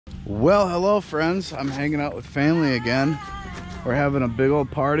Well, hello friends. I'm hanging out with family again. We're having a big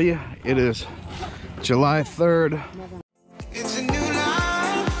old party. It is July 3rd. It's a new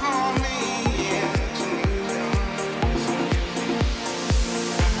life for me. It's a new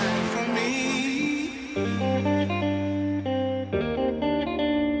life for me.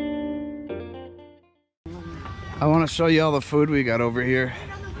 I want to show you all the food we got over here.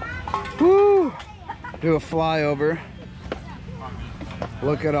 Woo! Do a flyover.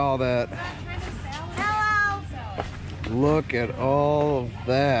 Look at all that. Hello. Look at all of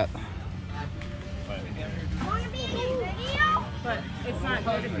that. Want to be in this video? But it's not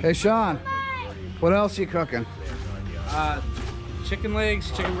good. Hey Sean, what else you cooking? Chicken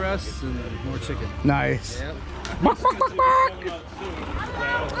legs, chicken breasts, and more chicken. Nice. Yep.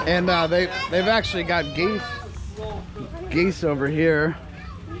 And they've actually got geese over here.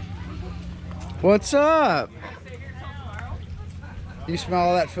 What's up? You smell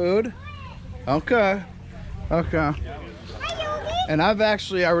all that food? Okay. Okay. And I've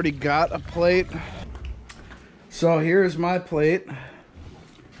actually already got a plate. So here's my plate.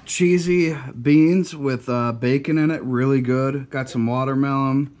 Cheesy beans with bacon in it, really good. Got some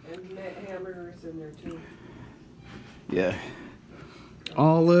watermelon. And hamburgers in there too. Yeah.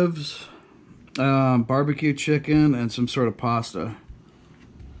 Olives, barbecue chicken, and some sort of pasta.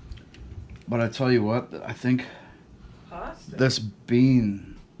 But I tell you what, I think Pasta? these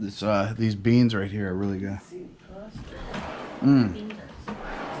beans right here are really good. See, pasta. Mm.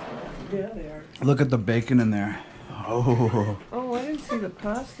 Yeah, they are. Look at the bacon in there. Oh. Oh, I didn't see the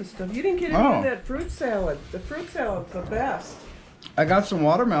pasta stuff. You didn't get Oh. into that fruit salad. The fruit salad's the best. I got some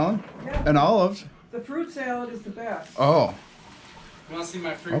watermelon and olives. The fruit salad is the best. Oh. You want to see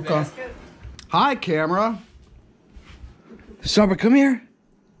my fruit Okay. basket? Hi, camera. Summer, come here.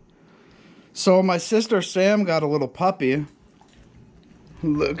 So my sister Sam got a little puppy.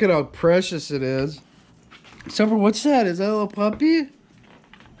 Look at how precious it is. Summer, what's that? Is that a little puppy?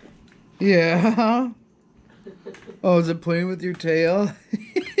 Yeah. Oh, is it playing with your tail?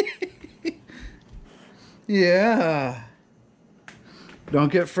 Yeah.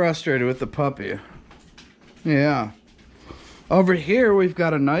 Don't get frustrated with the puppy. Yeah. Over here, we've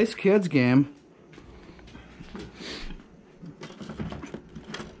got a nice kids game.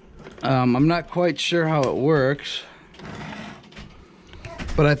 I'm not quite sure how it works,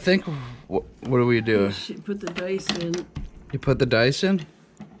 but I think, what do we do? You put the dice in. You put the dice in?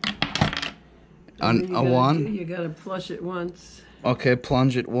 On a one? You gotta flush it once. Okay,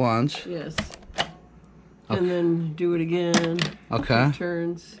 plunge it once. Yes. Okay. And then do it again. Okay. 2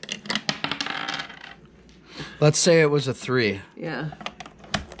 turns. Let's say it was a 3. Yeah.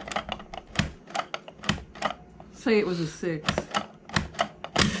 Say it was a 6.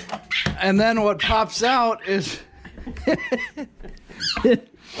 And then what pops out is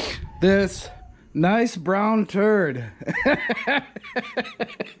this nice brown turd.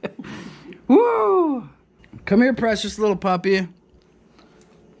 Woo! Come here, precious little puppy.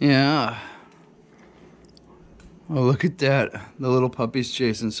 Yeah. Oh, look at that. The little puppy's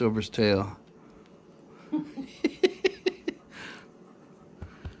chasing Silver's tail.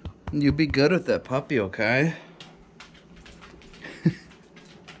 You be good with that puppy, okay?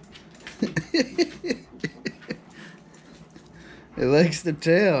 It likes the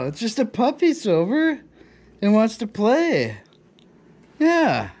tail. It's just a puppy, Silver. It wants to play.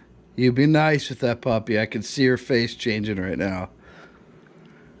 Yeah. You be nice with that puppy. I can see her face changing right now.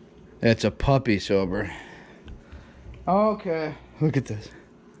 It's a puppy, Silver. Okay. Look at this.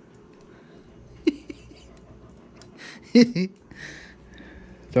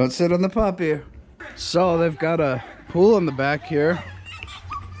 Don't sit on the puppy. So they've got a pool in the back here.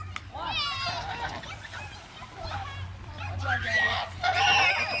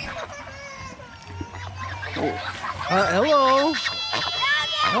 Hello.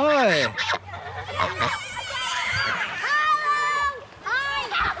 Hi.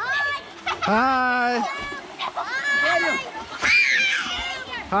 Hi.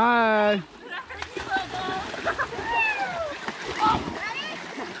 Hi.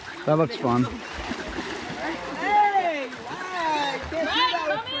 That looks fun. Hey! Hi! Can't do that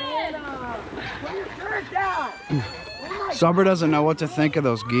with Brianna! Put your shirt down! Summer doesn't know what to think of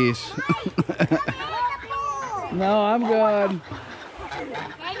those geese. No, I'm good.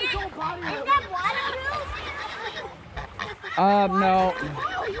 No.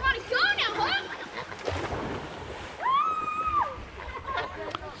 Oh, you want to go now, huh?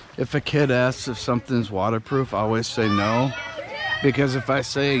 If a kid asks if something's waterproof, I always say no. Because if I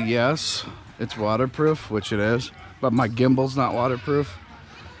say yes, it's waterproof, which it is, but my gimbal's not waterproof,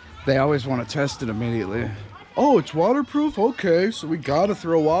 they always want to test it immediately. Oh, it's waterproof? Okay, so we gotta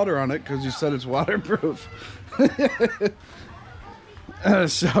throw water on it because you said it's waterproof.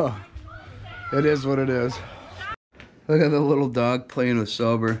 So, it is what it is. Look at the little dog playing with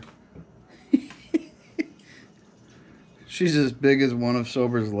Sober. She's as big as one of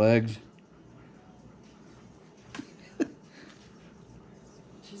Sober's legs.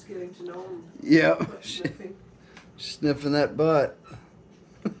 She's getting to know him. Yep. Sniffing. Sniffing that butt.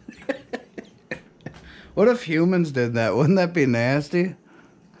 What if humans did that? Wouldn't that be nasty?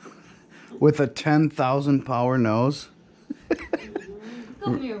 With a 10,000 power nose?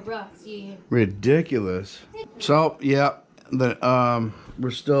 Come here, Roxy. Ridiculous. So, yeah,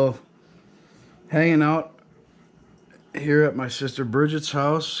 we're still hanging out here at my sister Bridget's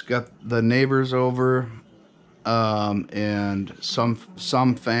house. Got the neighbors over, and some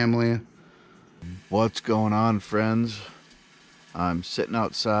family. What's going on, friends? I'm sitting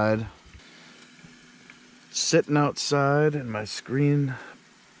outside in my screen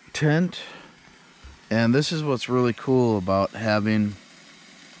tent, and this is what's really cool about having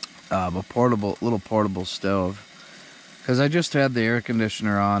a little portable stove, because I just had the air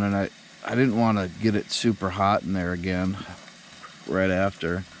conditioner on, and I didn't want to get it super hot in there again right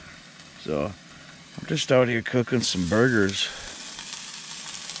after, so I'm just out here cooking some burgers.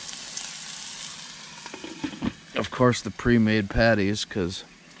 Of course, the pre-made patties, because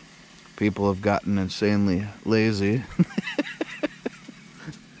people have gotten insanely lazy.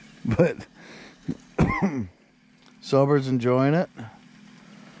 But Sober's enjoying it.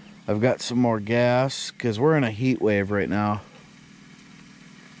 I've got some more gas because we're in a heat wave right now.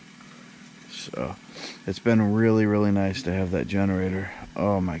 So it's been really, really nice to have that generator.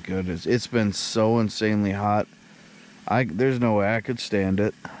 Oh my goodness. It's been so insanely hot. There's no way I could stand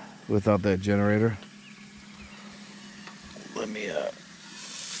it without that generator. Let me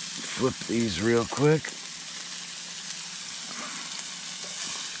flip these real quick.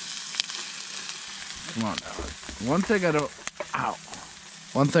 Come on now. One thing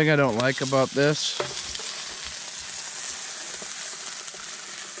I don't like about this.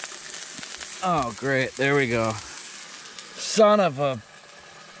 Oh, great. There we go. Son of a...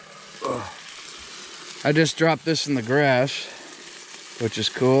 Ugh. I just dropped this in the grass, which is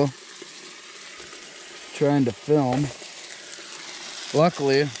cool. Trying to film.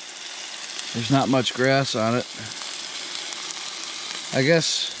 Luckily, there's not much grass on it. I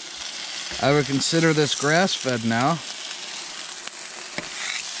guess I would consider this grass-fed now.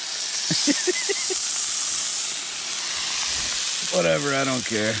 Whatever, I don't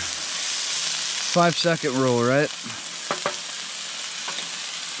care. 5-second rule, right?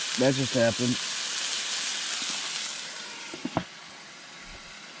 That just happened.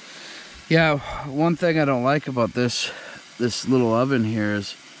 Yeah, one thing I don't like about this little oven here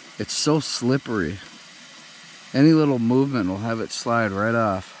is it's so slippery. Any little movement will have it slide right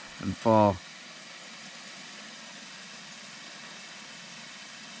off and fall.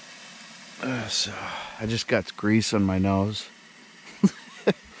 So I just got grease on my nose.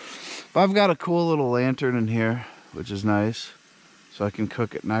 But I've got a cool little lantern in here, which is nice. So I can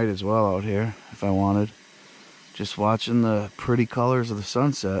cook at night as well out here if I wanted. Just watching the pretty colors of the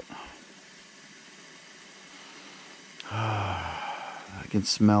sunset. I can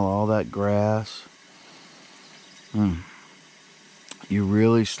smell all that grass. You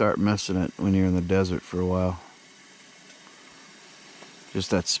really start missing it when you're in the desert for a while. Just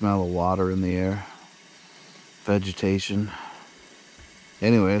that smell of water in the air. Vegetation.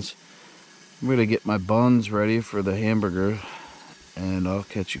 Anyways, I'm going to get my buns ready for the hamburger, and I'll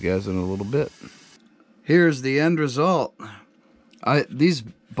catch you guys in a little bit. Here's the end result. These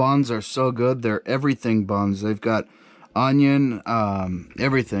buns are so good. They're everything buns. They've got onion,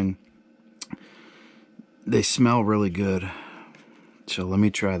 everything. They smell really good. So let me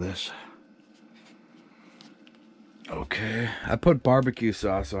try this. Okay, I put barbecue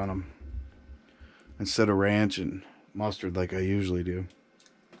sauce on them instead of ranch and mustard like I usually do.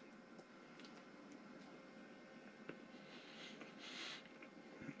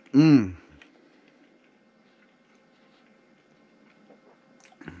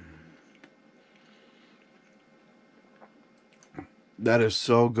 That is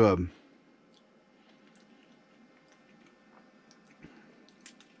so good.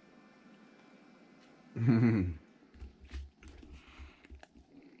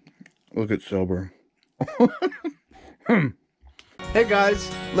 Look at Sober. Hey guys,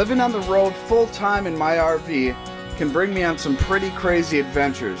 living on the road full time in my RV can bring me on some pretty crazy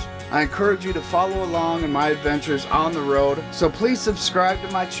adventures. I encourage you to follow along in my adventures on the road. So please subscribe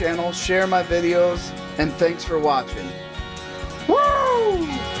to my channel, share my videos, and thanks for watching. Woo!